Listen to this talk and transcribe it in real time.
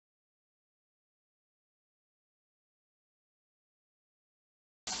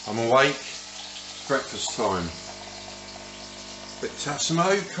I'm awake. Breakfast time. Bit of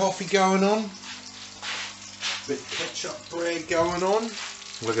Tassimo coffee going on. Bit of ketchup bread going on.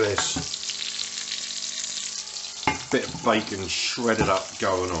 Look at this. Bit of bacon shredded up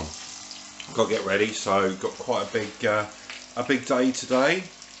going on. Got to get ready, so got quite a big day today.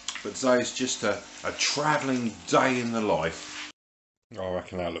 But today is just a travelling day in the life. I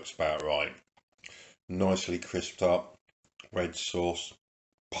reckon that looks about right. Nicely crisped up, red sauce,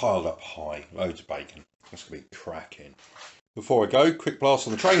 piled up high, loads of bacon. That's going to be cracking. Before I go, quick blast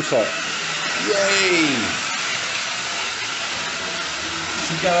on the train set. Yay!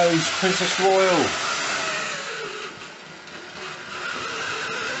 She goes, Princess Royal.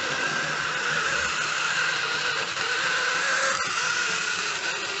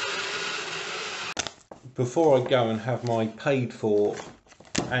 Before I go and have my paid for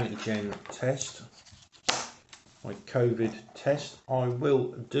antigen test, my COVID test, I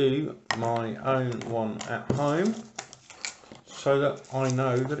will do my own one at home so that I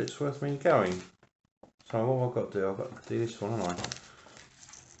know that it's worth me going. So what I've got to do, I've got to do this one, haven't I?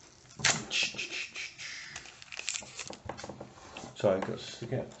 So I've got to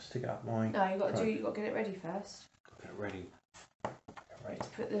stick it up my... No, you've got to get it ready first. Get it ready.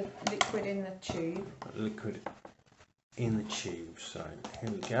 Put the liquid in the tube. Put the liquid in the tube. So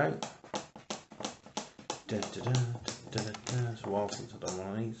here we go. It's a while since I've done one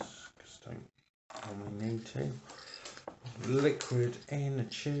of these because I don't normally need to. Liquid in the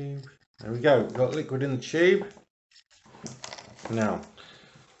tube. There we go. We've got liquid in the tube. Now,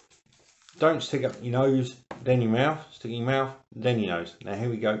 don't stick up your nose, then your mouth. Stick your mouth, then your nose. Now here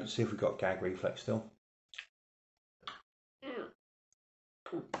we go. Let's see if we've got gag reflex still.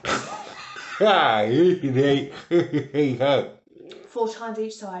 Ah, there you go. 4 times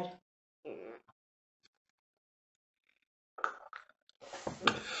each side.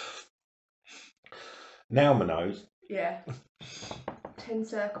 Now my nose. Yeah. 10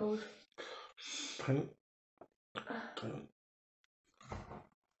 circles. Oh.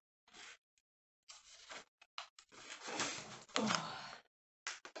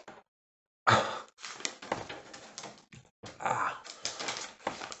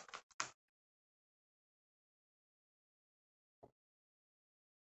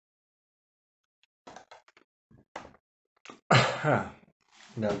 Ah.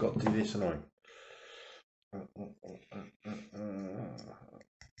 Now I've got to do this, haven't I?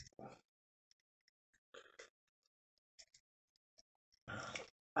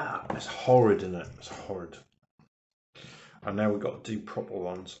 Ah, it's horrid, isn't it? It's horrid. And now we've got to do proper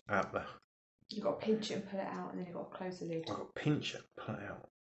ones out there. You've got to pinch it and pull it out, and then you've got to close the lid. I've got to pinch it, pull it out,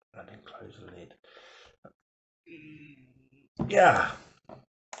 and then close the lid. Yeah.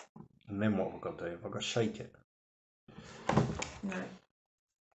 And then what have I got to do? I've got to shake it. No.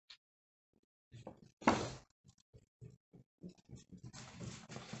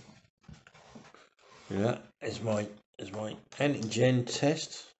 Yeah, is my antigen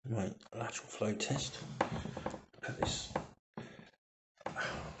test, my lateral flow test. Put this.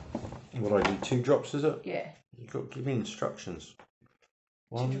 What do I do? 2 drops, is it? Yeah. You've got to give me instructions.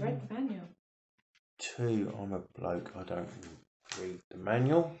 Should you read the manual? 2. I'm a bloke. I don't read the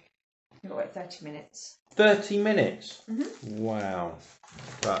manual. You've got to wait 30 minutes. 30 minutes? Mm-hmm. Wow,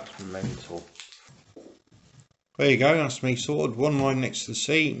 that's mental. There you go, that's me sorted. 1 line next to the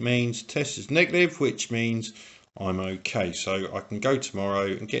C means test is negative, which means I'm okay. So I can go tomorrow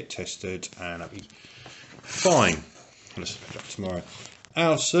and get tested and I'll be fine. Let's pick up tomorrow.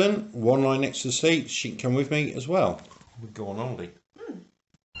 Alison, 1 line next to the C, she can come with me as well. We'll go on holiday.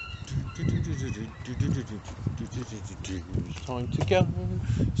 It's time to go.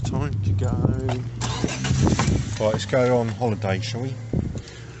 It's time to go. Right, let's go on holiday, shall we?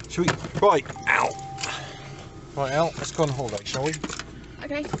 Shall we? Right, out. Right, Al, let's go on holiday, shall we?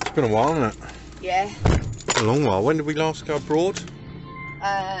 Okay. It's been a while, hasn't it? Yeah. A long while. When did we last go abroad?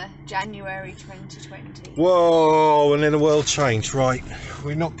 January 2020. Whoa, and then the world changed. Right,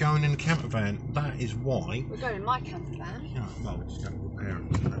 we're not going in the camper van. That is why. We're going in my camper van. Yeah, well, we're just going to my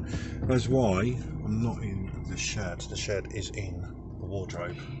parents. That's why I'm not in the shed. The shed is in the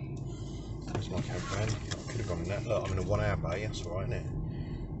wardrobe. There's my camper van. I could have gone in that. Look, I'm in a 1 hour bay. That's all right, isn't it?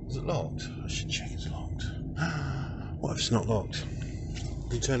 Is it locked? I should check it's locked. What if it's not locked?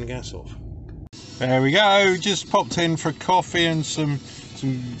 Can you turn the gas off? There we go. Just popped in for a coffee and some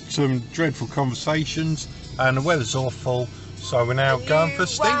dreadful conversations, and the weather's awful, so we're now going for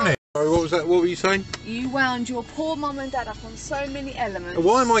steaming. Sorry, what was that? What were you saying? You wound your poor mum and dad up on so many elements.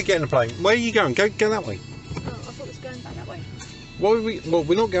 Why am I getting a plane? Where are you going? Go that way. Oh, I thought it was going back that way. Why are we? Well,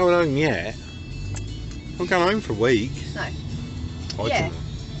 we're not going home yet. We're going home for a week. No. I Yeah.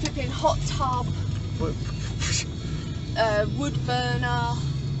 flipping hot tub, wood burner.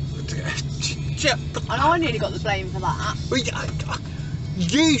 And I nearly got the blame for that.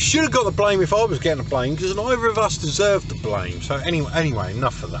 You should have got the blame if I was getting the blame, because neither of us deserved the blame. So anyway,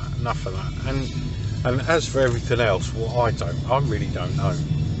 enough of that. And as for everything else, well, I really don't know.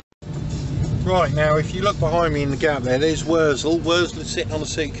 Right, now if you look behind me in the gap there's Wurzel. Wurzel's sitting on the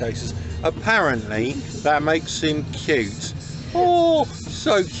suitcases. Apparently that makes him cute. Oh,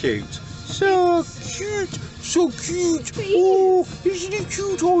 so cute. So cute. So cute. Oh, isn't he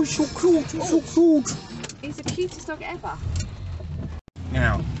cute? Oh, he's so cute. He's so cute. He's the cutest dog ever.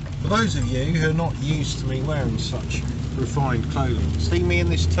 Now, for those of you who are not used to me wearing such refined clothing, see me in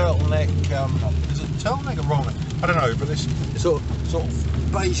this turtleneck, is it turtleneck or wrong? I don't know, but this sort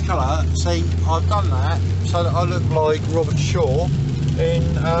of beige colour. See, I've done that so that I look like Robert Shaw in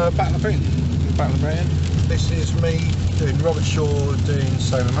Battle of Britain. This is me doing Robert Shaw doing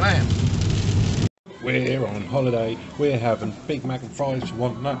Sailor Man. We're on holiday, we're having Big Mac and fries for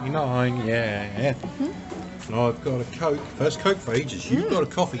 $1.99, yeah. And I've got a Coke, first Coke for ages, you've got a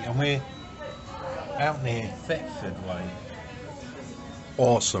coffee, and we're out near Thetford way.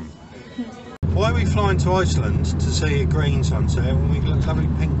 Awesome. Why are we flying to Iceland to see a green sunset when we get a lovely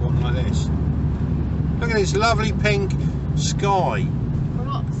pink one like this? Look at this lovely pink sky. We're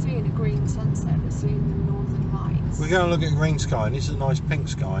not seeing a green sunset, we're seeing the northern lights. We're going to look at a green sky, and this is a nice pink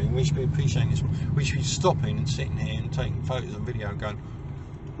sky, and we should be appreciating this. We should be stopping and sitting here and taking photos and video and going,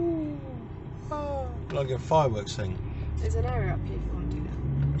 ooh, oh, like a fireworks thing. There's an area up here if you want to do that.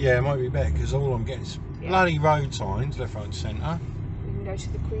 Yeah, it might be better, because all I'm getting is bloody road signs, left, right and centre. We can go to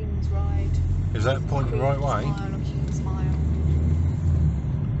the Queen's Ride. Is that pointing the right way? Smile or King's Smile.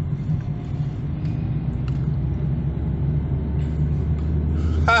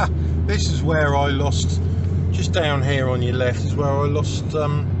 Ha! This is where I lost, just down here on your left is where I lost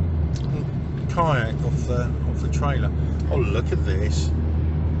kayak off the trailer. Oh, look at this.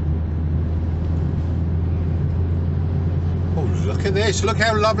 Oh, look at this. Look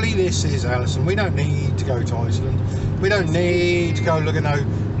how lovely this is, Alison. We don't need to go to Iceland. We don't need to go look at no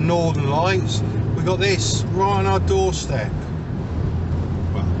northern lights. We've got this right on our doorstep.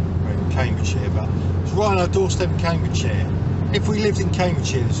 Well, we're in Cambridgeshire, but it's right on our doorstep in Cambridgeshire. If we lived in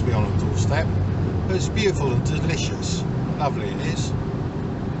Cambridgeshire, this would be on our doorstep. But it's beautiful and delicious. Lovely it is.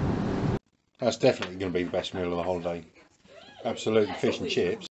 That's definitely going to be the best meal of the holiday. Absolutely, fish and chips.